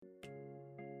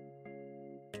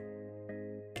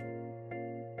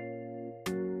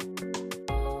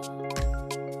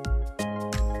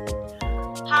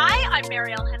I'm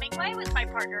Marielle Hemingway with my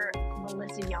partner,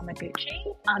 Melissa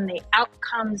Yamaguchi, on the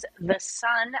Outcomes the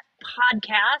Sun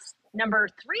podcast. Number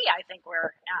 3, I think we're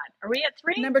at. Are we at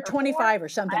 3? Number 25 or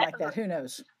something like that. Who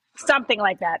knows? Something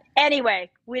like that.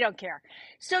 Anyway, we don't care.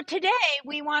 So today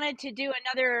we wanted to do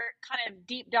another kind of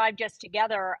deep dive just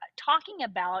together, talking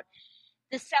about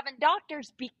the 7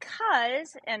 doctors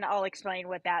because, and I'll explain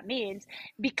what that means,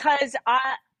 because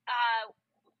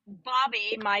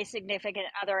Bobby, my significant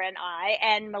other, and I,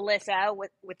 and Melissa, with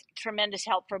tremendous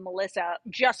help from Melissa,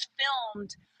 just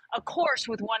filmed a course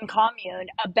with One Commune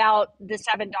about the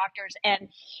 7 doctors, and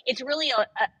it's really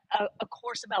a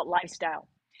course about lifestyle.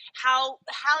 How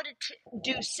to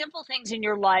do simple things in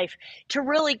your life to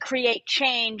really create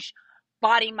change,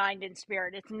 body, mind, and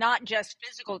spirit. It's not just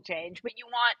physical change, but you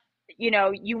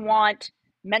want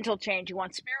mental change, you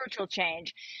want spiritual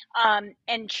change,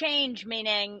 and change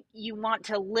meaning you want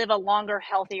to live a longer,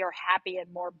 healthier, happy,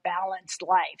 and more balanced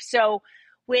life. So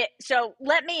let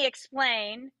me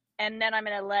explain, and then I'm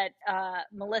going to let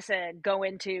Melissa go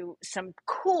into some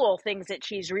cool things that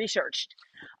she's researched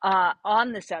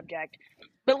on the subject.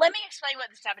 But let me explain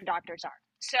what the 7 doctors are.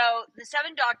 So the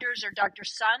 7 doctors are Dr.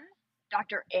 Sun,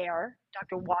 Dr. Air,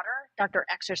 Dr. Water, Dr.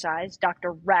 Exercise,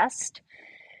 Dr. Rest,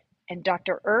 and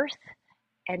Dr. Earth,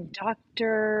 and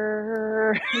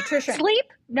Dr. Nutrition. Sleep?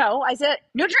 No, I said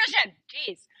nutrition.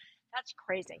 Jeez, that's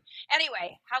crazy.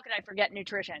 Anyway, how could I forget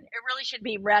nutrition? It really should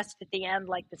be rest at the end,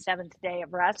 like the 7th day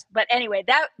of rest. But anyway,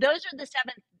 those are the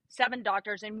seven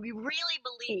doctors, and we really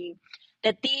believe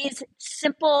that these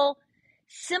simple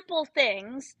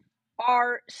things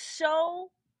are so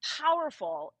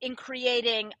powerful in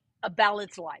creating a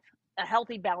balanced life, a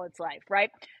healthy, balanced life,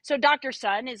 right? So Dr.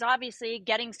 Sun is obviously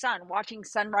getting sun, watching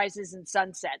sunrises and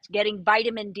sunsets, getting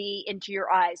vitamin D into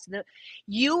your eyes.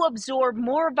 You absorb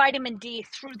more vitamin D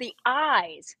through the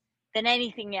eyes than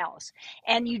anything else.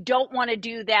 And you don't want to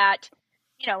do that,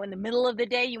 in the middle of the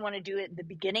day. You want to do it at the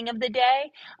beginning of the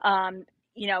day.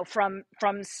 From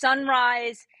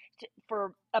sunrise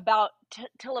for about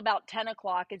till about 10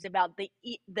 o'clock is about the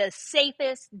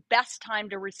safest, best time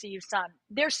to receive sun.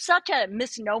 There's such a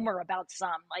misnomer about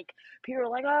sun. Like, people are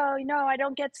like, oh, I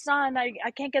don't get sun.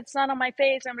 I can't get sun on my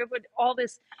face. I'm going to put all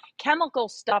this chemical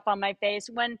stuff on my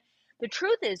face, when the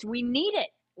truth is we need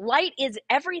it. Light is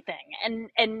everything.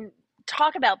 And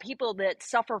talk about people that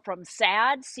suffer from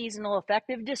SAD, seasonal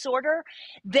affective disorder.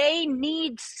 They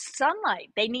need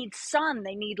sunlight. They need sun.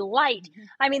 They need light. Mm-hmm.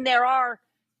 I mean, there are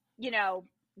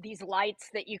these lights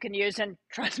that you can use, and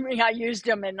trust me, I used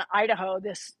them in Idaho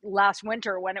this last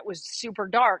winter when it was super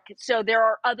dark. So there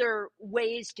are other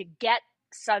ways to get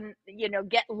sun,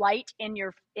 get light in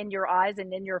your eyes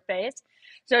and in your face.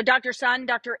 So Dr. Sun,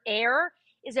 Dr. Air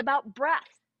is about breath,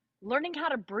 learning how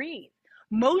to breathe.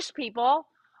 Most people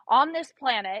on this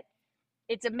planet,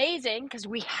 it's amazing because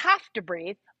we have to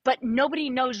breathe, but nobody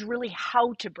knows really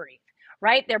how to breathe,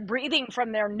 right? They're breathing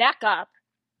from their neck up,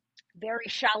 very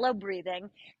shallow breathing.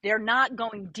 They're not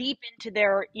going deep into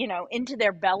their, into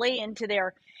their belly, into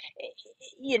their,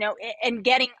 and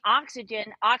getting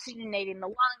oxygenating the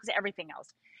lungs, everything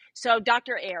else. So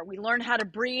Dr. Air, we learn how to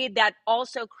breathe. That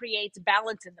also creates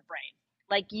balance in the brain.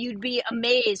 Like, you'd be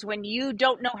amazed when you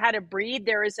don't know how to breathe.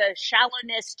 There is a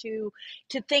shallowness to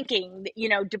thinking.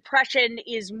 Depression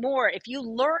is more. If you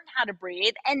learn how to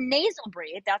breathe and nasal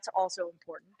breathe, that's also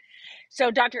important.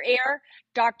 So Dr. Air,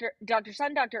 Dr.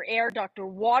 Sun, Dr. Air, Dr.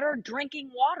 Water, drinking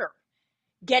water,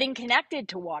 getting connected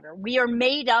to water. We are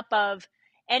made up of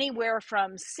anywhere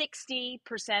from 60%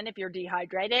 if you're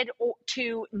dehydrated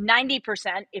to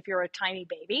 90% if you're a tiny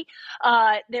baby.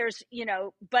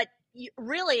 But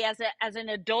really, as an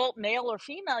adult, male or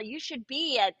female, you should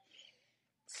be at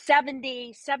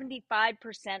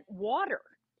 75% water.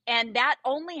 And that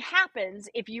only happens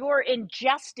if you're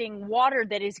ingesting water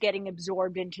that is getting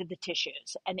absorbed into the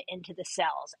tissues and into the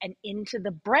cells and into the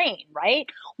brain, right?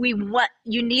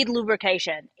 You need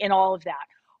lubrication in all of that.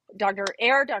 Dr.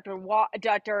 Air,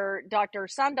 Dr.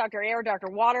 Sun, Dr. Air, Dr.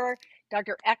 Water,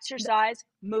 Dr. Exercise,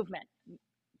 movement.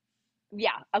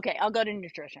 Yeah. Okay. I'll go to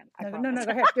nutrition. No, go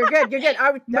ahead. You're good.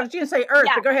 I was going to say earth,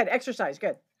 but go ahead. Exercise.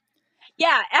 Good.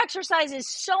 Yeah, exercise is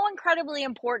so incredibly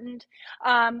important.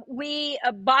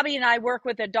 Bobby and I work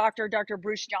with a doctor, Dr.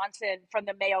 Bruce Johnson from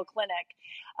the Mayo Clinic,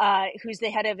 who's the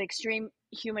head of extreme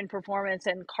human performance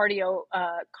and cardio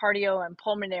and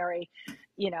pulmonary,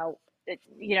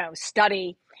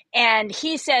 study. And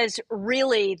he says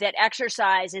really that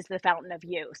exercise is the fountain of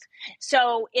youth.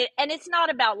 So it's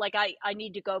not about like, I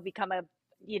need to go become a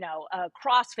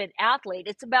CrossFit athlete.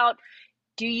 It's about,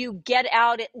 do you get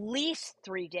out at least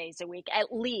 3 days a week, at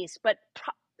least, but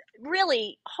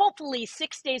really, hopefully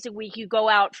 6 days a week, you go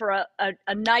out for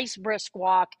a nice brisk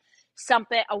walk,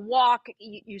 a walk,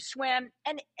 you swim.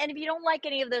 And if you don't like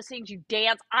any of those things, you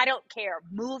dance. I don't care.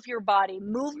 Move your body.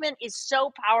 Movement is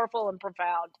so powerful and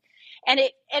profound. And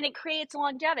it creates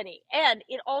longevity, and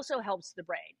it also helps the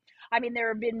brain. I mean, there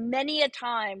have been many a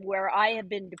time where I have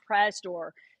been depressed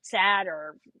or sad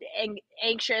or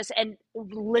anxious, and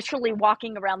literally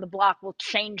walking around the block will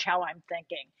change how I'm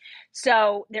thinking.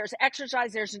 So there's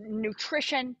exercise, there's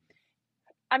nutrition.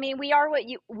 I mean, we are what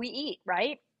we eat,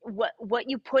 right? What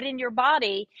you put in your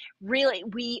body, really,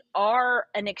 we are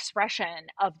an expression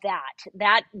of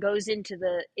that goes into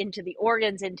the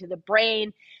organs, into the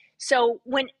brain. So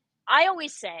when I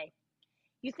always say,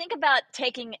 you think about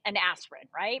taking an aspirin,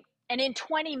 right? And in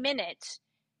 20 minutes,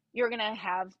 you're going to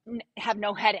have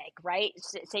no headache, right?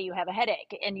 Say you have a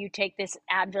headache and you take this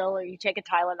Advil or you take a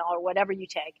Tylenol or whatever you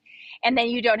take, and then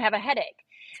you don't have a headache.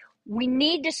 We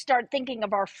need to start thinking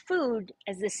of our food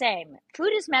as the same.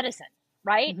 Food is medicine,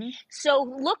 right? Mm-hmm. So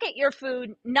look at your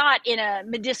food not in a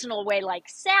medicinal way, like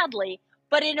sadly,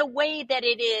 but in a way that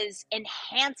it is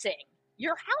enhancing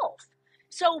your health.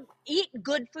 So eat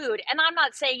good food. And I'm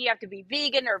not saying you have to be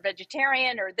vegan or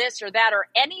vegetarian or this or that or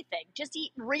anything. Just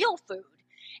eat real food.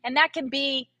 And that can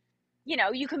be,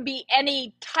 you can be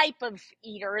any type of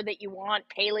eater that you want,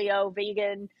 paleo,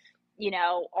 vegan,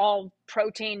 all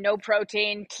protein, no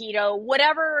protein, keto,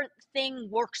 whatever thing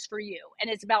works for you. And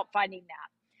it's about finding that.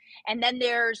 And then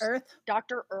there's Earth.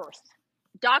 Dr. Earth.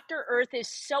 Dr. Earth is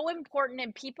so important,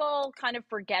 and people kind of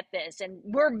forget this, and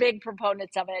we're big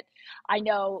proponents of it. I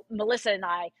know Melissa and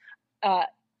I,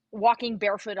 walking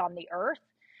barefoot on the earth,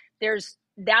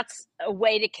 that's a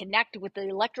way to connect with the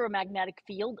electromagnetic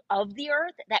field of the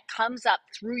earth that comes up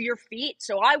through your feet.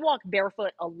 So I walk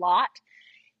barefoot a lot,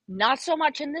 not so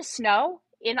much in the snow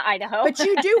in Idaho. But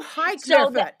you do hike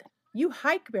barefoot. You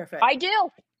hike barefoot. I do.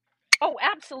 Oh,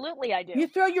 absolutely I do. You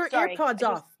throw your AirPods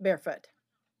off barefoot.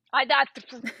 I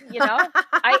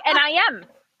am.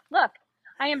 Look,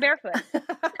 I am barefoot.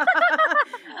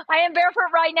 I am barefoot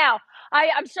right now.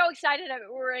 I'm so excited.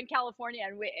 We're in California,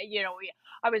 and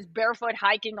I was barefoot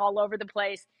hiking all over the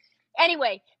place.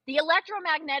 Anyway, the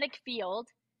electromagnetic field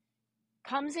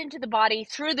comes into the body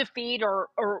through the feet, or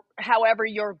however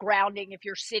you're grounding. If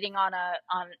you're sitting on a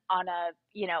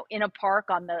in a park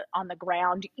on the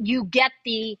ground, you get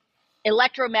the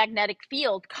electromagnetic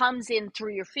field comes in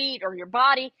through your feet or your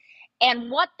body.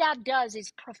 And what that does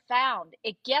is profound.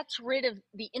 It gets rid of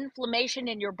the inflammation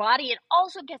in your body. It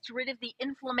also gets rid of the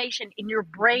inflammation in your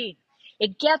brain.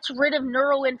 It gets rid of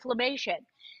neuroinflammation.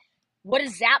 What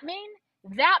does that mean?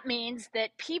 That means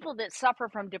that people that suffer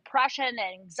from depression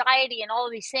and anxiety and all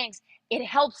of these things, it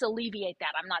helps alleviate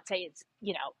that. I'm not saying it's,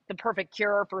 the perfect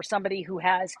cure for somebody who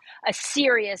has a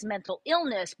serious mental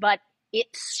illness, but it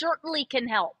certainly can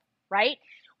help, right?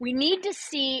 We need to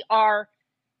see our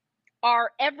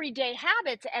everyday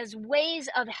habits as ways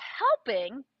of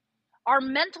helping our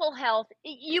mental health.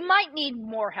 You might need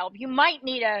more help. You might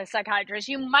need a psychiatrist.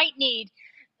 You might need,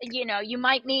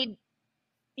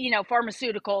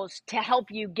 pharmaceuticals to help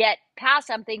you get past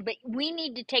something, but we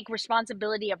need to take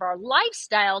responsibility of our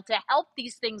lifestyle to help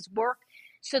these things work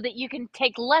so that you can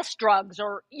take less drugs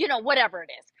or, whatever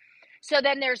it is. So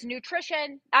then there's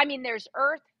nutrition. There's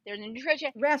earth, there's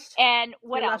nutrition. Rest. And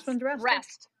what else? Last one's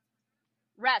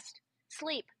Rest.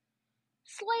 Sleep.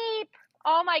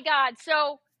 Oh my God.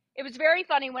 So it was very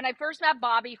funny. When I first met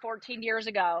Bobby 14 years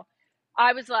ago,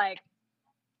 I was like,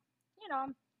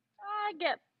 I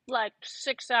get like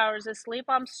 6 hours of sleep.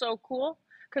 I'm so cool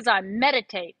because I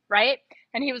meditate, right?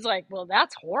 And he was like, well,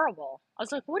 that's horrible. I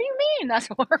was like, what do you mean that's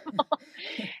horrible?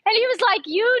 And he was like,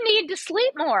 you need to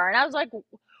sleep more. And I was like,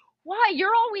 why?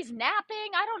 You're always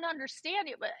napping. I don't understand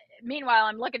it. But meanwhile,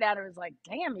 I'm looking at him and was like,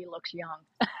 damn, he looks young.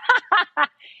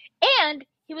 And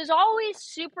he was always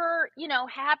super,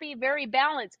 happy, very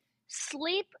balanced.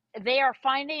 Sleep, they are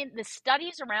finding the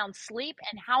studies around sleep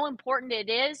and how important it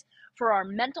is for our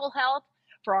mental health,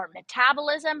 for our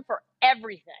metabolism, for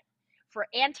everything, for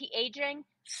anti-aging.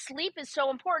 Sleep is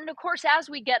so important. Of course, as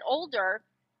we get older,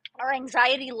 our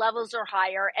anxiety levels are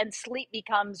higher and sleep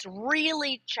becomes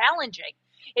really challenging.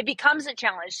 It becomes a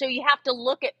challenge. So you have to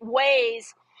look at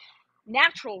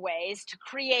natural ways to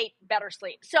create better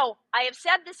sleep. So I have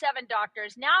said the 7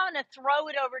 doctors. Now I'm going to throw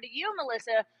it over to you,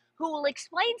 Melissa, who will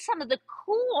explain some of the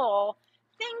cool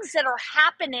things that are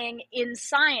happening in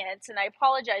science. And I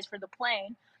apologize for the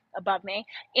plane above me,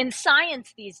 in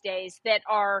science these days that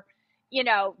are,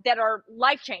 that are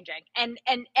life-changing and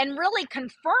really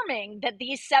confirming that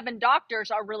these 7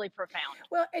 doctors are really profound.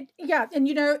 Well, and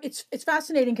it's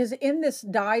fascinating because in this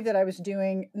dive that I was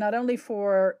doing, not only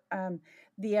for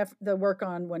the work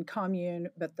on One Commune,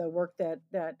 but the work that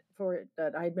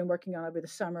I had been working on over the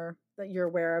summer that you're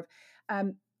aware of,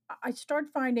 I started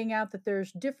finding out that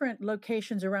there's different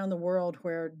locations around the world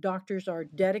where scientists are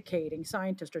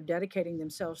dedicating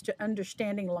themselves to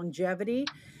understanding longevity,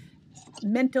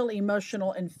 mental,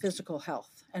 emotional, and physical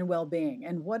health and well-being.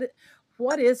 And what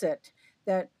is it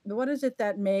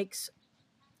that makes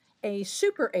a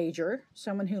super ager,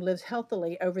 someone who lives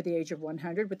healthily over the age of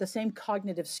 100 with the same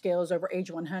cognitive skills over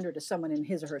age 100 as someone in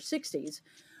his or her 60s,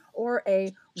 or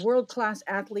a world-class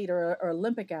athlete or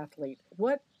Olympic athlete?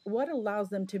 What allows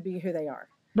them to be who they are?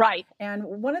 Right. And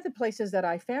one of the places that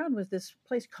I found was this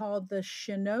place called the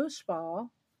Chenaux Spa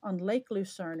on Lake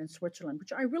Lucerne in Switzerland,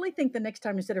 which I really think the next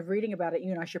time, instead of reading about it,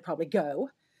 you and I should probably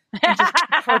go and just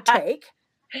partake.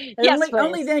 Yes,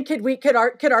 only then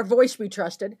could our voice be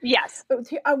trusted. Yes. But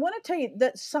I want to tell you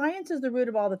that science is the root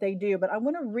of all that they do, but I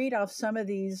want to read off some of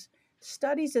these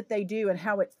studies that they do and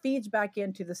how it feeds back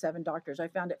into the 7 doctors. I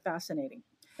found it fascinating.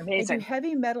 Amazing. They do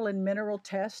heavy metal and mineral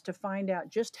tests to find out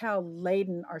just how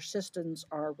laden our systems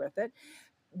are with it,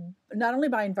 not only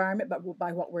by environment, but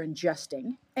by what we're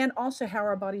ingesting, and also how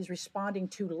our body's responding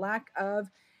to lack of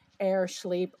air,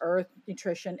 sleep, earth,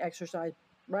 nutrition, exercise,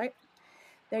 right?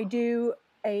 They do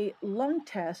a lung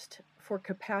test for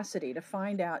capacity to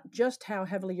find out just how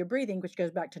heavily you're breathing, which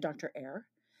goes back to Dr. Air.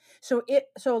 So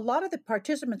a lot of the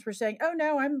participants were saying, "Oh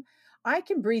no, I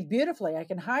can breathe beautifully. I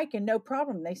can hike and no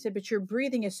problem." They said, "But your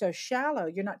breathing is so shallow.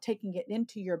 You're not taking it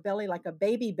into your belly like a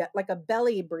baby, like a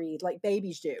belly breathe, like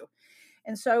babies do."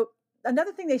 And so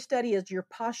another thing they study is your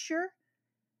posture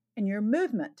and your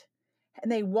movement.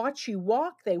 And they watch you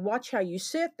walk, they watch how you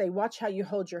sit, they watch how you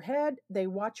hold your head, they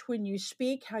watch when you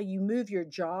speak, how you move your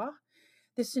jaw.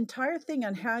 This entire thing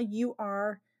on how you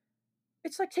are,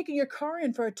 it's like taking your car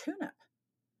in for a tune-up.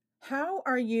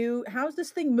 How's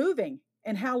this thing moving?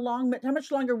 And how much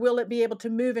longer will it be able to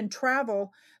move and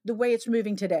travel the way it's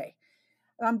moving today?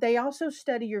 They also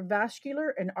study your vascular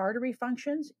and artery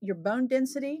functions, your bone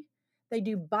density. They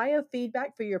do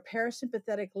biofeedback for your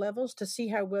parasympathetic levels to see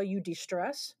how well you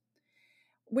de-stress,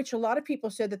 which a lot of people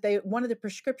said that one of the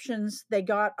prescriptions they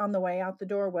got on the way out the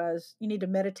door was, you need to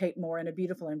meditate more in a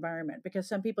beautiful environment, because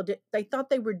some people they thought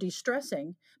they were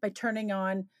de-stressing by turning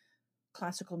on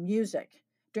classical music,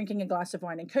 drinking a glass of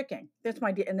wine, and cooking.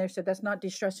 And they said that's not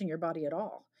de-stressing your body at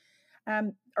all.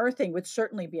 Earthing would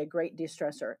certainly be a great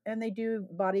de-stressor, and they do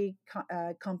body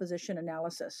composition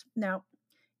analysis. Now,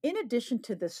 in addition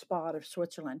to this spot of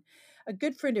Switzerland, a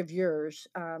good friend of yours,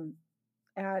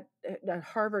 at a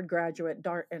Harvard graduate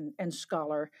and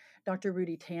scholar, Dr.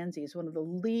 Rudy Tanzi, is one of the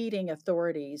leading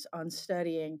authorities on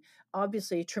studying,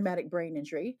 obviously, traumatic brain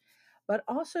injury, but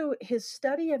also his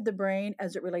study of the brain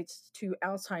as it relates to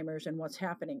Alzheimer's and what's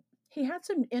happening. He had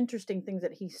some interesting things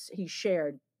that he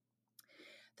shared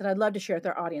that I'd love to share with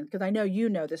our audience, because I know you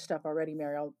know this stuff already,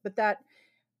 Mariel, but that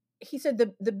he said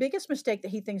the biggest mistake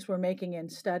that he thinks we're making in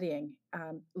studying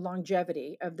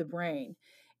longevity of the brain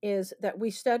is that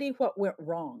we study what went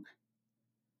wrong.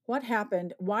 What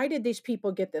happened? Why did these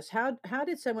people get this? How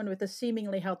did someone with a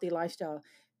seemingly healthy lifestyle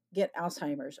get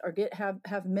Alzheimer's, or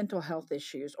have mental health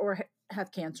issues, or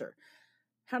have cancer?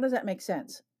 How does that make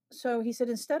sense? So he said,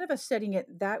 instead of us studying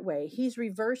it that way, he's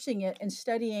reversing it and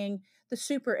studying the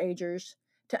super agers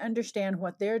to understand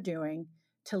what they're doing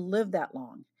to live that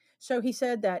long. So he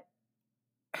said that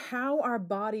how our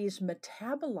bodies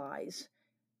metabolize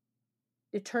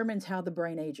determines how the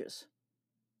brain ages,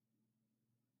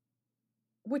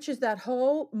 which is that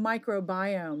whole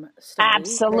microbiome study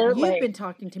Absolutely. that you've been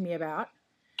talking to me about,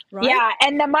 right? Yeah,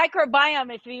 and the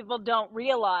microbiome, if people don't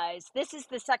realize, this is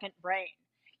the second brain.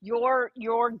 Your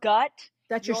gut,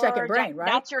 that's your second brain, right?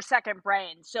 That's your second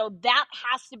brain. So that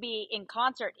has to be in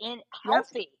concert, in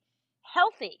healthy. Yep.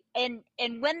 Healthy.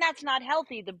 And when that's not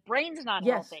healthy, the brain's not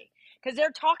healthy, because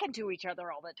they're talking to each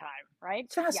other all the time, right?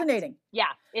 It's fascinating. Yes.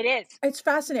 Yeah, it is. It's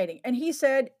fascinating. And he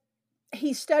said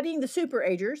he's studying the super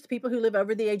agers, the people who live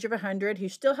over the age of 100, who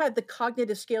still have the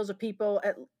cognitive skills of people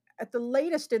at the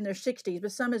latest in their 60s,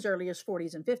 but some as early as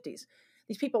 40s and 50s.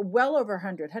 These people well over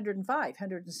 100, 105,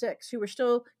 106, who are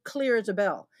still clear as a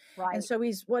bell. Right. And so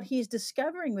what he's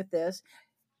discovering with this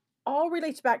all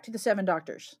relates back to the 7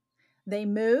 doctors. They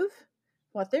move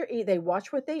what they eat. They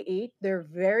watch what they eat. They're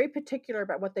very particular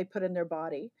about what they put in their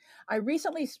body. I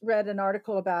recently read an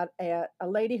article about a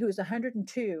lady who is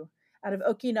 102 out of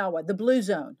Okinawa, the blue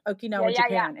zone, Okinawa,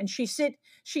 Japan. And she's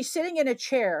sitting in a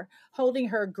chair holding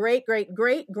her great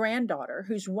granddaughter,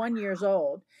 who's 1 year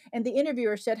old. And the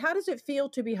interviewer said, "How does it feel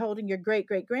to be holding your great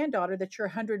granddaughter that you're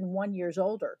 101 years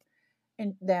older?"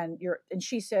 and then and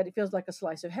she said it feels like a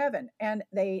slice of heaven. And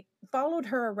they followed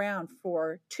her around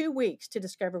for 2 weeks to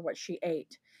discover what she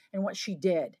ate and what she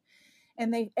did.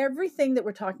 And everything that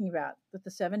we're talking about with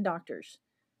the 7 doctors,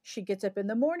 she gets up in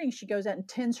the morning, she goes out and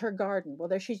tends her garden. Well,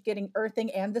 there she's getting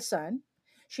earthing and the sun.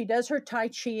 She does her Tai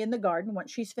Chi in the garden.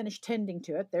 Once she's finished tending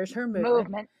to it, there's her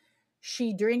movement.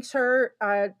 She drinks her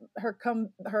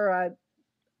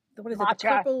what is it?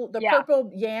 Matcha. The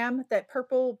purple yam, that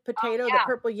purple potato, the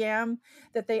purple yam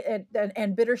that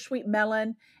and bittersweet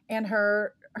melon, and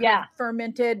her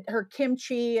fermented, her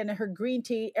kimchi and her green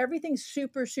tea. Everything's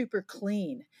super, super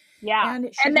clean. Yeah.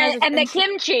 And the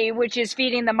kimchi, which is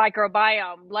feeding the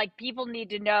microbiome, like people need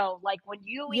to know, like when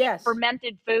you eat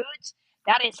fermented foods,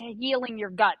 that is healing your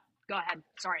gut. Go ahead.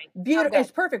 Sorry. Beautiful.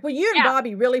 It's perfect. Well, you and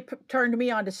Bobby really turned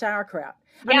me on to sauerkraut.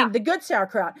 I mean, the good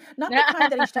sauerkraut, not the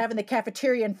kind that I used to have in the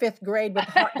cafeteria in 5th grade with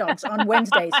hot dogs on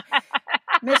Wednesdays.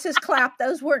 Mrs. Clapp,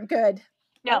 those weren't good.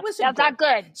 No, that's not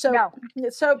good. So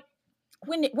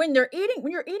when you're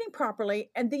eating properly,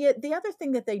 and the other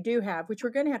thing that they do have, which we're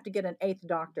going to have to get an 8th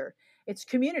doctor, it's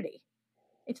community.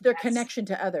 It's their connection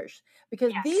to others,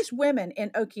 because these women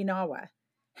in Okinawa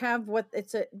have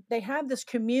they have this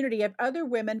community of other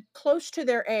women close to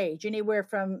their age, anywhere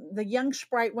from the young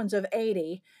sprite ones of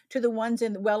 80 to the ones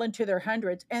well into their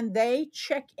hundreds, and they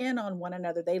check in on one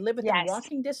another. They live within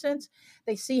walking distance.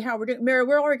 They see how we're doing. Mary,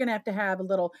 we're already going to have a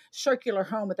little circular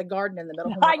home with a garden in the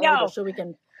middle. I know, so we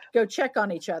can go check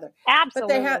on each other.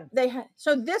 Absolutely. But they have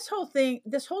so this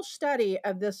whole study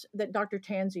of this that Dr.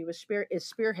 Tanzi is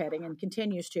spearheading and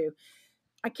continues to.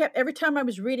 Every time I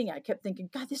was reading it, I kept thinking,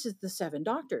 God, this is the 7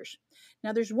 doctors.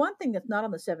 Now, there's one thing that's not on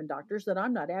the 7 doctors that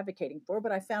I'm not advocating for,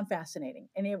 but I found fascinating.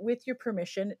 And with your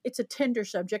permission, it's a tender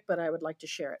subject, but I would like to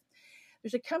share it.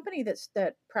 There's a company that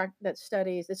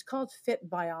studies, it's called Fit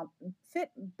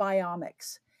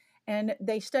Biomics, and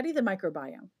they study the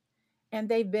microbiome. And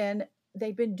they've been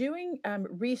doing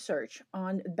research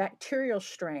on bacterial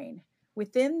strain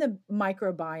within the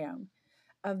microbiome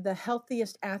of the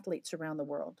healthiest athletes around the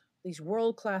world. These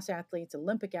world-class athletes,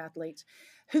 Olympic athletes,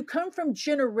 who come from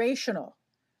generational.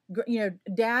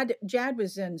 Dad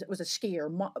was a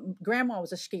skier. Grandma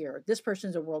was a skier. This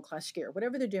person's a world-class skier.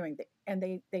 Whatever they're doing,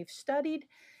 they've studied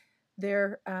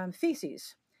their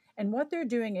feces, and what they're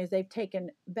doing is they've taken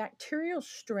bacterial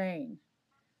strain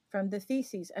from the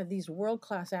feces of these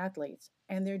world-class athletes,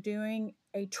 and they're doing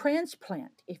a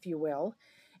transplant, if you will,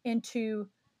 into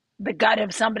the gut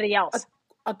of somebody else.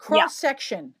 A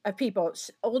cross-section of people,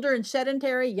 older and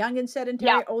sedentary, young and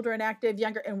sedentary, older and active,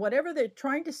 younger, and whatever. They're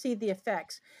trying to see the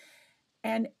effects.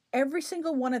 And every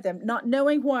single one of them, not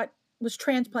knowing what was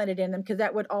transplanted in them, because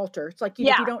that would alter. It's like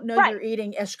if you don't know you're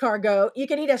eating escargot, you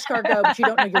can eat escargot, but you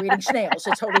don't know you're eating snails.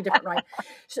 It's totally different, right?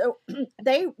 So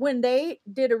when they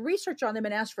did a research on them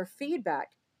and asked for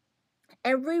feedback,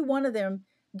 every one of them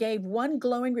gave one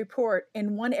glowing report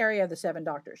in one area of the 7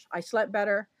 doctors. I slept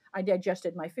better. I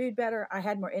digested my food better. I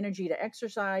had more energy to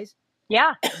exercise.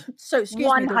 Yeah. So, excuse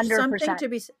 100%. Me, there's something to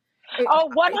be... 100%.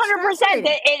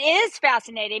 It is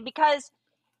fascinating because,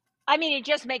 I mean, it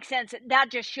just makes sense.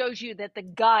 That just shows you that the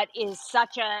gut is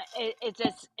such a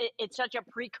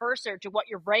precursor to what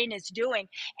your brain is doing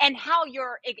and how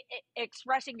you're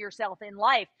expressing yourself in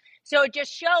life. So it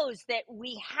just shows that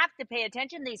we have to pay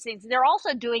attention to these things. They're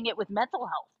also doing it with mental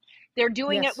health. They're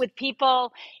doing it with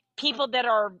people that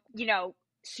are,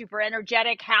 super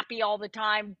energetic, happy all the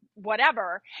time,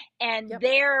 whatever. And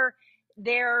they're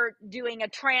doing a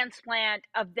transplant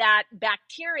of that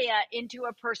bacteria into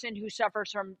a person who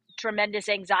suffers from tremendous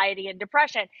anxiety and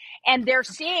depression. And they're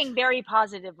seeing very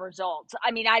positive results. I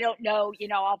mean, I don't know,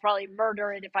 I'll probably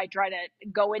murder it if I try to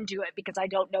go into it because I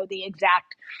don't know the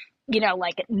exact,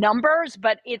 numbers,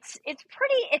 but it's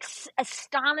pretty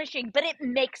astonishing, but it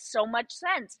makes so much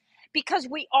sense because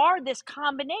we are this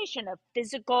combination of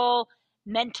physical,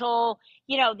 mental,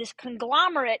 this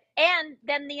conglomerate, and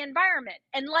then the environment.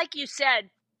 And like you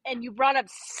said, and you brought up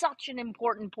such an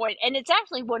important point, and it's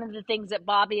actually one of the things that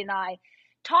Bobby and I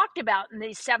talked about in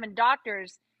these 7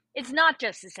 doctors. It's not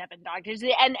just the 7 doctors,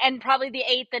 and probably the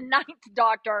 8th and 9th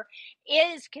doctor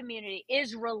is community,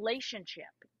 is relationship.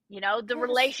 The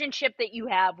relationship that you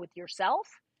have with yourself,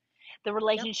 the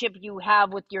relationship you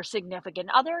have with your significant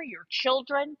other, your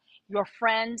children, your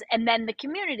friends, and then the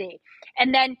community.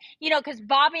 And then, because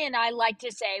Bobby and I like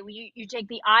to say, you take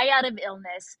the I out of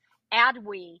illness, add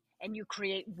we, and you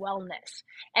create wellness.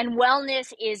 And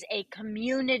wellness is a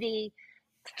community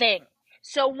thing.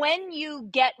 So when you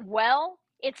get well,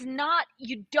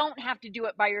 you don't have to do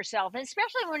it by yourself. And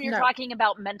especially when you're talking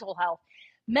about mental health.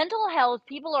 Mental health,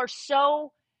 people are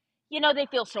so, they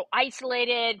feel so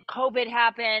isolated. COVID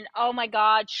happened. Oh my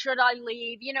God, should I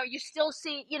leave? You still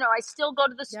see, I still go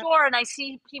to the Yep. store and I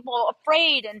see people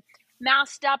afraid and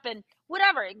masked up and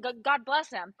whatever. God bless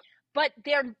them. But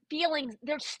they're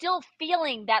still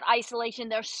feeling that isolation.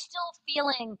 They're still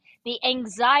feeling the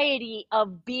anxiety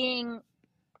of being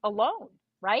alone,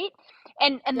 right?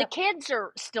 And the Yep. kids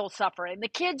are still suffering. The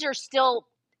kids are still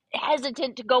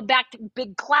hesitant to go back to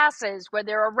big classes where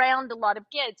they're around a lot of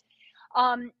kids.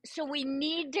 So we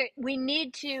need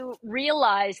to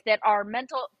realize that our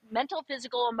mental,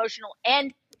 physical, emotional,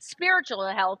 and spiritual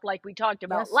health, like we talked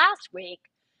about Yes. last week,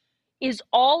 is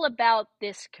all about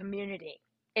this community.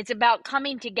 It's about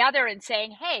coming together and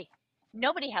saying, hey,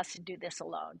 nobody has to do this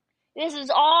alone. This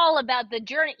is all about the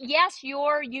journey. Yes,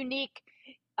 your unique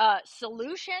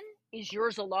solution is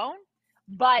yours alone,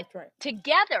 but That's right.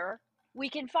 together we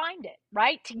can find it,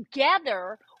 right?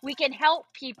 Together we can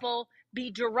help people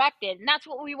be directed. And that's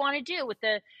what we want to do with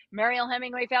the Mariel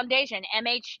Hemingway Foundation,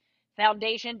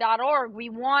 mhfoundation.org. We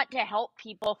want to help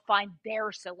people find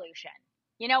their solution.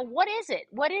 What is it?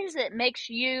 What is it makes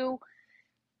you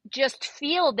just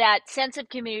feel that sense of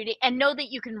community and know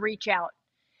that you can reach out?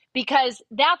 Because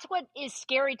that's what is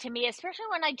scary to me, especially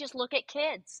when I just look at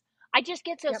kids. I just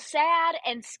get so Yep. sad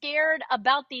and scared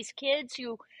about these kids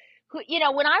who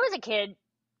when I was a kid,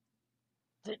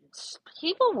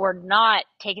 people were not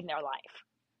taking their life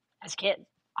as kids.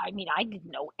 I mean, I didn't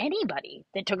know anybody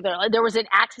that took their life. There was an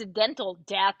accidental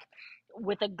death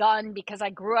with a gun because I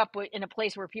grew up in a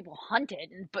place where people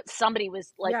hunted, but somebody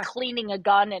was like Yeah. cleaning a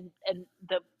gun and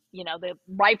the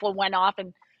rifle went off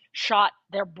and shot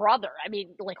their brother. I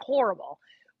mean, like horrible.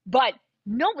 But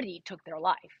nobody took their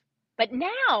life. But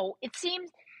now it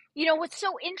seems, what's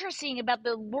so interesting about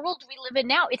the world we live in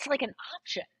now, it's like an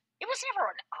option. It was never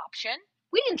an option.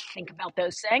 We didn't think about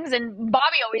those things. And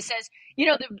Bobby always says,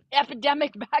 the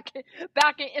epidemic back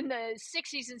in the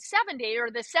 60s and 70s, or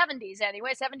the 70s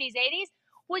anyway, 70s, 80s,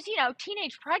 was,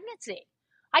 teenage pregnancy.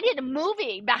 I did a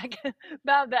movie back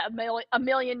about a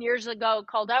million years ago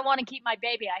called "I Want to Keep My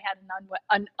Baby." I had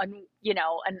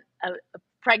a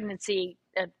pregnancy,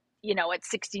 at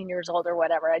 16 years old or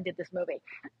whatever. I did this movie,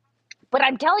 but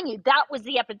I'm telling you, that was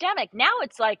the epidemic. Now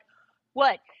it's like,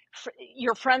 what?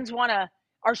 Your friends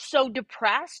are so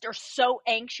depressed or so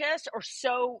anxious or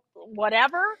so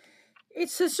whatever.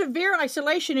 It's a severe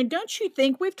isolation, and don't you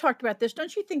think we've talked about this?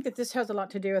 Don't you think that this has a lot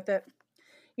to do with it?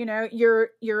 You're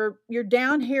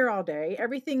down here all day.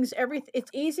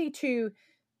 It's easy to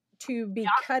be Yeah.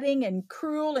 cutting and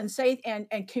cruel and say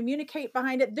and communicate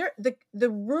behind it. The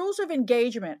rules of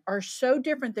engagement are so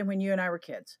different than when you and I were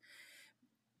kids.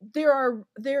 There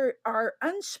are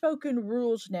unspoken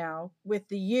rules now with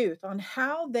the youth on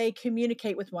how they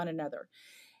communicate with one another.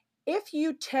 If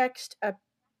you text a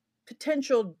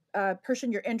potential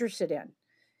person you're interested in,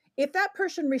 if that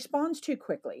person responds too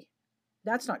quickly,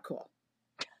 that's not cool.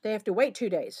 They have to wait 2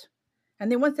 days.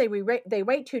 And then once they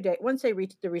wait 2 days, once they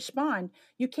respond,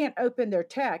 you can't open their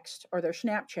text or their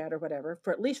Snapchat or whatever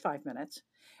for at least 5 minutes.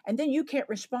 And then you can't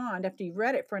respond after you've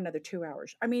read it for another 2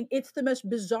 hours. I mean, it's the most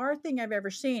bizarre thing I've ever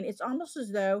seen. It's almost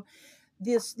as though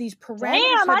these parameters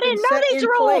Damn, I have been didn't know set these in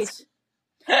rules. place.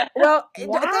 Well, thank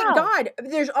Wow. God.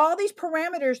 There's all these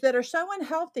parameters that are so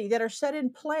unhealthy that are set in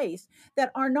place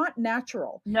that are not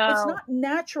natural. It's No. not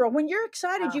natural. When you're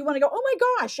excited, No. you want to go, "Oh my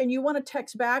gosh," and you want to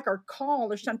text back or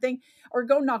call or something or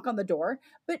go knock on the door.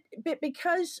 But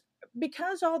because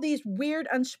all these weird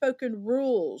unspoken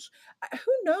rules,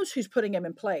 who knows who's putting them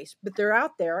in place, but they're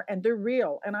out there and they're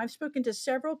real. And I've spoken to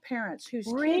several parents whose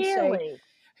kids say, Really?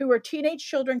 who are teenage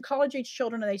children, college age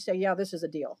children, and they say, "Yeah, this is a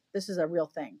deal. This is a real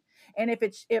thing." And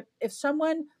if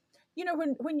someone,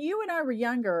 when you and I were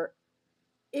younger,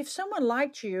 if someone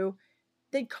liked you,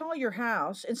 they'd call your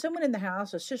house, and someone in the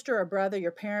house, a sister or a brother,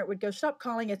 your parent would go, "Stop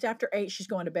calling. It's after 8. She's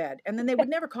going to bed." And then they would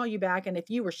never call you back. And if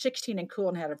you were 16 and cool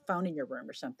and had a phone in your room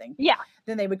or something, Yeah.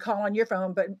 then they would call on your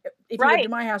phone. But if you lived Right.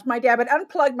 in my house, my dad would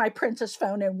unplug my Princess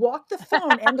phone and walk the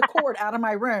phone and the cord out of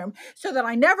my room so that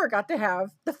I never got to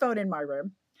have the phone in my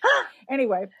room.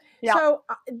 Anyway, Yeah. so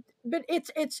but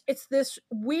it's this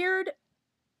weird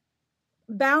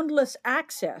boundless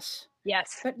access.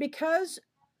 Yes. But because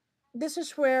this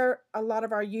is where a lot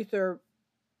of our youth are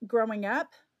growing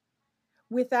up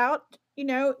without,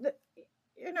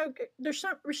 there's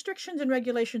some restrictions and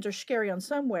regulations are scary on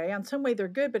some way. On some way they're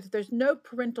good, but there's no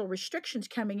parental restrictions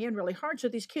coming in really hard. So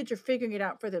these kids are figuring it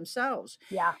out for themselves.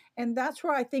 Yeah. And that's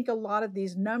where I think a lot of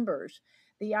these numbers,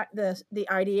 the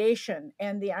ideation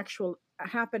and the actual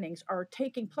happenings are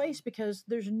taking place because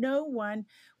there's no one.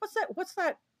 What's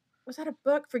that? Was that a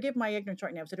book? Forgive my ignorance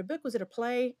right now. Was it a book? Was it a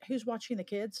play? Who's watching the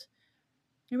kids?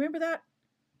 You remember that?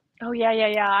 Oh yeah.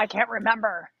 I can't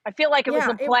remember. I feel like it was Yeah,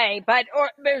 a play, but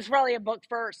or it was probably a book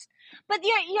first. But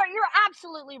yeah, you're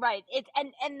absolutely right. It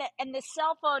and the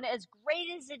cell phone, as great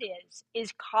as it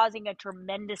is causing a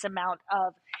tremendous amount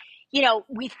of,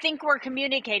 we think we're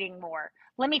communicating more.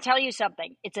 Let me tell you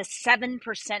something. It's a 7%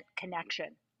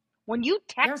 connection. When you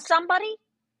yeah, text somebody,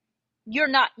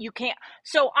 you can't.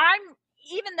 So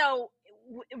even though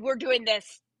we're doing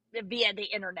this via the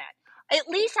internet, at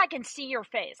least I can see your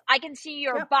face. I can see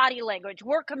your yeah. body language.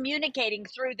 We're communicating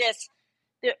through this.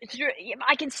 Through,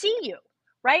 I can see you,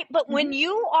 right? But when Hmm.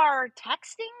 you are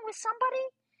texting with somebody,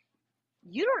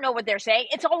 you don't know what they're saying.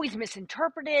 It's always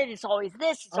misinterpreted. It's always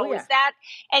this. It's Oh always yeah. that.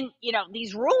 And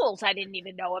these rules I didn't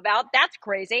even know about. That's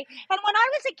crazy. And when I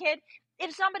was a kid,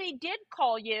 if somebody did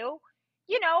call you,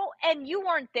 and you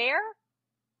weren't there,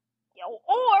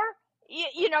 or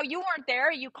you weren't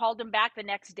there, you called them back the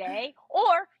next day,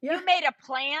 or Yeah. you made a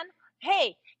plan.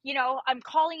 Hey, I'm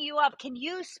calling you up, can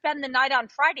you spend the night on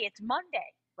Friday? It's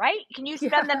Monday, right? Can you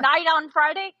spend the Yeah. night on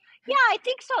Friday? Yeah, I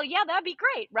think so. Yeah, that'd be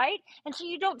great, right? And so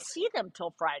you don't see them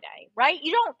till Friday, right?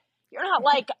 You're not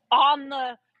like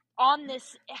on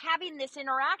this, having this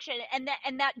interaction, and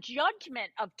that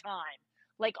judgment of time,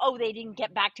 like, oh, they didn't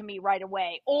get back to me right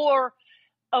away, or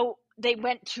oh, they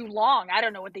went too long. I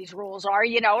don't know what these rules are,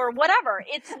 or whatever.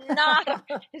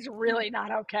 It's really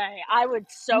not okay. I would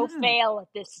so Mm. fail at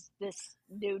this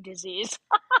new disease.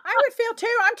 I would feel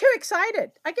too. I'm too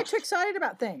excited. I get too excited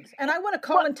about things, and I want to Well,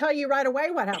 call and tell you right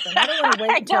away what happened. I don't want to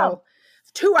wait I know. until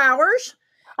 2 hours.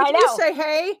 If I you know. say,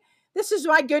 "Hey, this is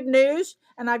my good news,"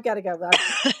 and I've got to go,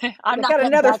 I'm I've not got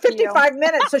getting another back to you. 55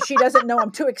 minutes, so she doesn't know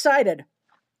I'm too excited.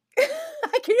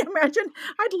 I can imagine.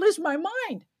 I'd lose my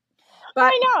mind. But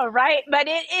I know, right? But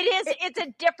it, it's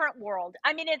a different world.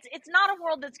 I mean, it's not a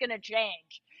world that's going to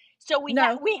change. So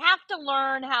no, we have to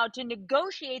learn how to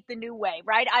negotiate the new way,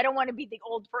 right? I don't want to be the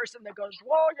old person that goes,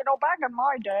 well, back in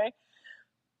my day.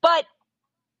 But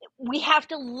we have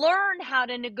to learn how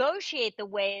to negotiate the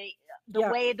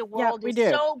yeah, way the yeah, world we is do.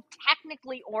 so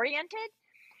technically oriented,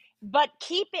 but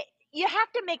keep it. You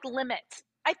have to make limits.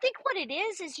 I think what it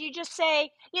is you just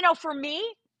say, for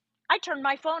me, I turn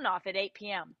my phone off at 8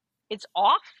 p.m. It's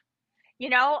off.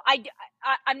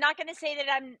 I'm not going to say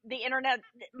that the internet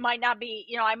might not be,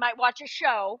 I might watch a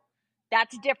show.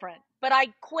 That's different. But I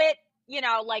quit,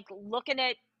 like looking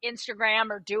at Instagram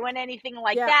or doing anything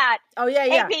like Yeah. that. Oh yeah,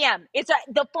 yeah. 8 p.m.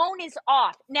 The phone is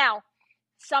off. Now,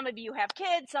 some of you have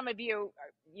kids, some of you,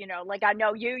 like I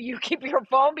know you keep your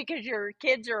phone because your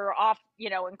kids are off,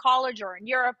 in college or in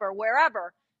Europe or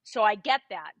wherever. So I get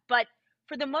that. But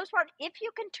for the most part, if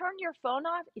you can turn your phone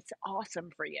off, it's awesome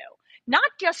for you. Not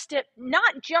just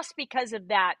because of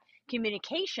that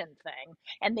communication thing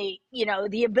and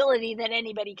the ability that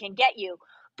anybody can get you,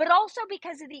 but also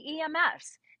because of the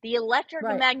EMFs, the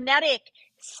Right, electromagnetic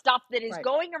stuff that is right.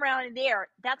 going around in the air.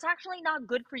 That's actually not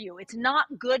good for you. It's not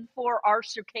good for our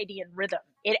circadian rhythm.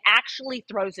 It actually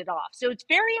throws it off. So it's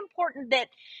very important that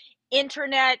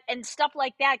internet and stuff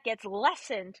like that gets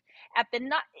lessened at the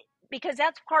night, because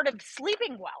that's part of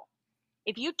sleeping well.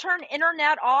 If you turn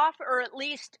internet off, or at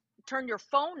least turn your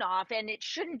phone off, and it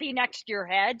shouldn't be next to your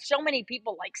head. So many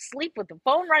people like sleep with the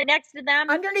phone right next to them.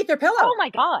 Underneath their Oh pillow. my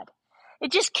God.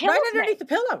 It just Right kills underneath me. the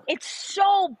pillow. It's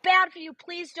so bad for you.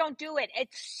 Please don't do it. It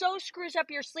so screws up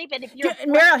your sleep. And if you're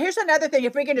Meryl, here's another thing.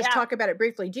 If we can just yeah, talk about it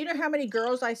briefly. Do you know how many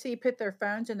girls I see put their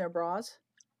phones in their bras?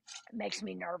 it makes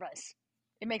me nervous.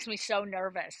 It makes me so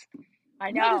nervous.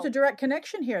 I No, there's a know. direct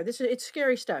connection here. It's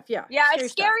scary stuff. Yeah, Yeah, it's scary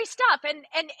stuff. scary stuff. And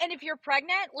if you're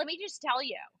pregnant, let me just tell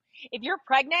you, if you're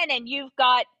pregnant and you've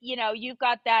got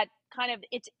that kind of,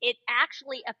 it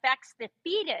actually affects the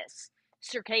fetus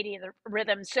circadian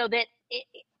rhythm, so that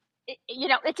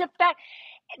it's affect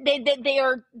they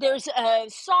are, there's a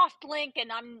soft link.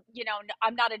 And I'm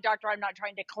not a doctor, I'm not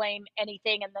trying to claim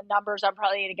anything, and the numbers I'm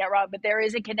probably going to get wrong, but there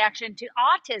is a connection to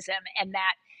autism, and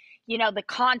that the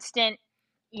constant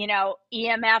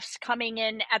EMFs coming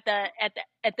in at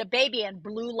the baby, and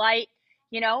blue light.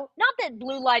 Not that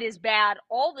blue light is bad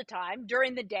all the time.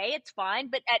 During the day it's fine,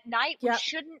 but at night we Yep.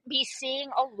 shouldn't be seeing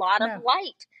a lot of No.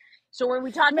 light. So when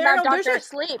we talk about Meryl, there's Dr. a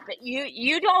Sleep,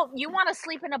 you want to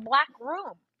sleep in a black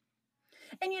room.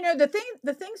 and the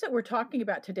things that we're talking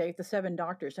about today, the seven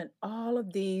doctors and all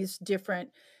of these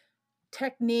different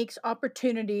techniques,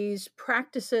 opportunities,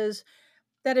 practices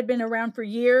that have been around for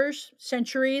years,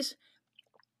 centuries.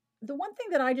 The one thing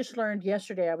that I just learned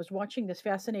yesterday, I was watching this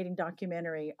fascinating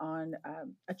documentary on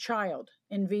a child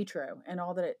in vitro and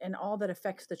all that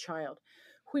affects the child.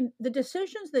 When the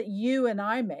decisions that you and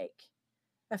I make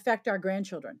affect our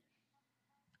grandchildren,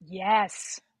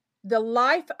 Yes. the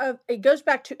life of it goes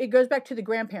back to the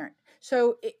grandparent.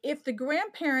 So if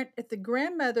the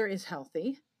grandmother is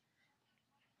healthy,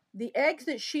 the eggs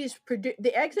that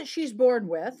she's born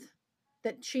with,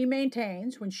 that she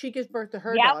maintains when she gives birth to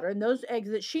her Yep. daughter, and those eggs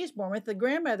that she's born with, the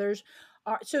grandmothers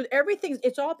are, so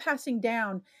it's all passing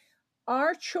down.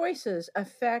 Our choices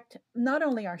affect not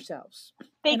only ourselves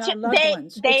They and our loved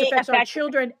ones, it they affects our affect.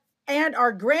 children and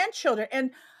our grandchildren.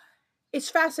 And it's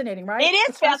fascinating, It right? is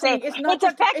It's fascinating. fascinating. It's It's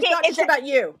affecting. not just about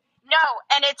you. No,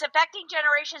 and it's affecting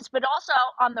generations, but also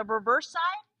on the reverse side,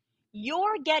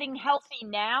 you're getting healthy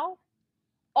now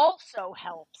also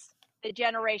helps the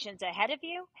generations ahead of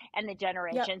you and the Yep.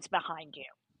 generations behind you,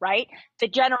 right? The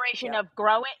generation Yep. of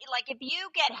growing, like if you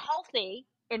get healthy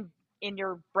in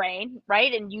your brain,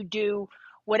 right? And you do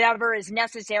whatever is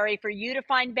necessary for you to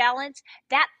find balance,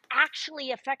 that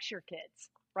actually affects your kids,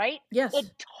 right? It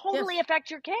Yes. totally Yes.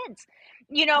 affects your kids.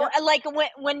 You know, Yep. like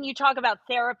when you talk about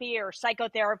therapy or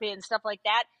psychotherapy and stuff like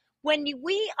that, when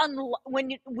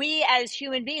we as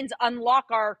human beings unlock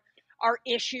our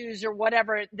issues or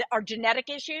whatever, our genetic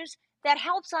issues, that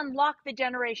helps unlock the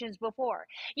generations before.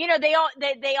 You know, they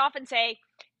often say,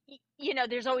 you know,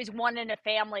 there's always one in a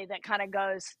family that kind of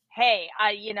goes, hey,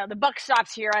 the buck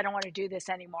stops here, I don't want to do this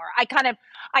anymore. I kind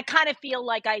of feel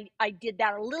like I did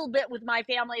that a little bit with my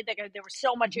family. There was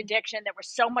so much Mhm. addiction, there was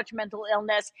so much mental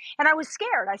illness, and I was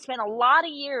scared. I spent a lot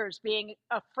of years being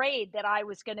afraid that I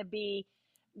was going to be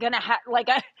gonna have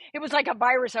it was like a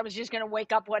virus. I was just going to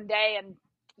wake up one day and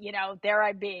there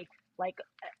I'd be, like,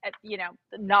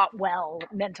 not well,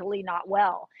 mentally not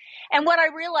well. And what I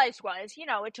realized was,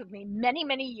 it took me many,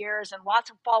 many years and lots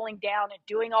of falling down and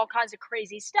doing all kinds of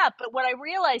crazy stuff. But what I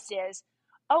realized is,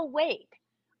 oh, wait,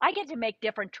 I get to make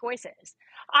different choices.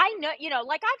 I know,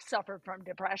 like, I've suffered from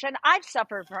depression, I've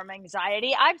suffered from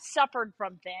anxiety, I've suffered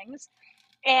from things,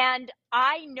 and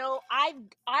I know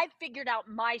I've figured out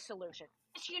my solution.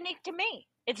 It's unique to me.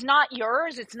 It's not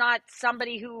yours. It's not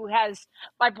somebody who has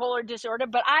bipolar disorder,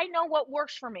 but I know what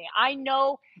works for me. I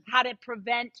know how to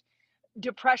prevent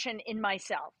depression in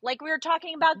myself. Like we were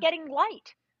talking about Mhm. getting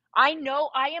light. I know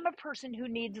I am a person who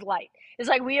needs light. It's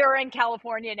like we are in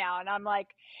California now, and I'm like,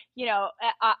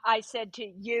 I said to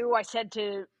you, I said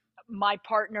to my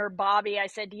partner, Bobby, I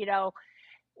said,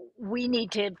 we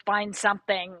need to find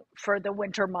something for the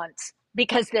winter months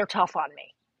because they're tough on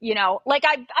me. Like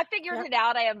I figured Yep. it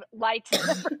out. I have lights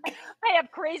in I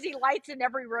have crazy lights in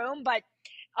every room, but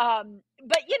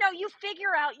you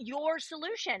figure out your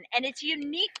solution and it's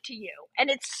unique to you.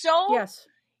 And Yes.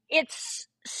 it's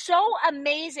so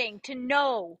amazing to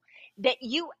know that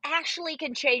you actually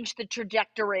can change the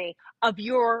trajectory of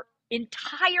your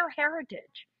entire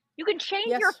heritage. You can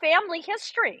change your Yes. family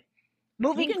history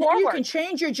moving You can forward.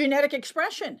 change your genetic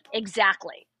expression.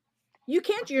 Exactly. You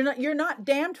can't. You're not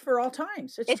damned for all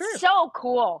times. It's It's true. so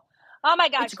cool. Oh my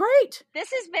It's gosh. great.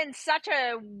 This has been such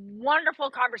a wonderful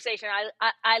conversation.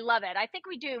 I love it. I think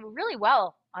we do really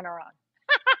well on our own.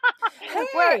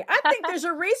 We're Hey, I think there's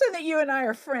a reason that you and I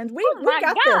are friends. We oh we my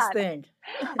got this god. thing.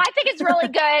 I think it's really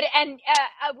good, and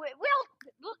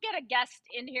we'll get a guest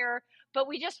in here, but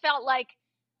we just felt like,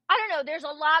 I don't know. There's a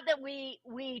lot that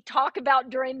we talk about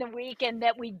during the week, and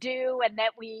that we do, and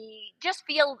that we just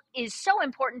feel is so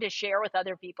important to share with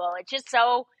other people. It's just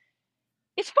so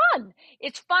it's fun.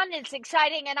 It's fun. It's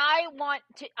exciting, and I want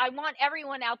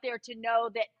everyone out there to know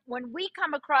that when we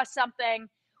come across something,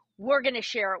 we're going to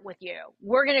share it with you.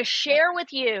 We're going to Yep. share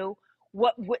with you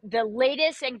what the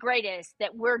latest and greatest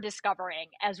that we're discovering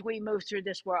as we move through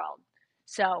this world.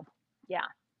 So, yeah.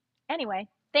 Anyway,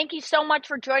 thank you so much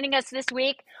for joining us this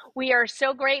week. We are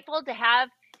so grateful to have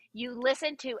you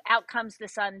listen to Out Comes the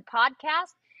Sun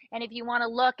podcast. And if you want to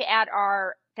look at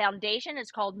our foundation,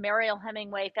 it's called Mariel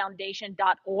Hemingway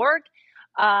Foundation.org.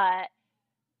 Uh,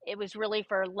 it was really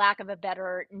for lack of a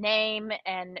better name,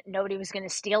 and nobody was going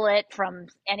to steal it from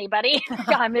anybody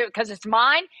because it's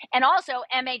mine. And also,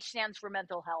 MH stands for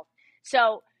mental health.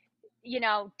 So,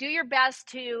 do your best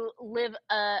to live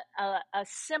a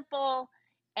simple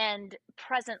and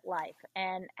present life,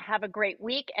 and have a great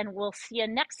week. And we'll see you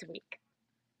next week.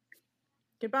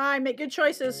 Goodbye. Make good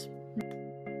choices.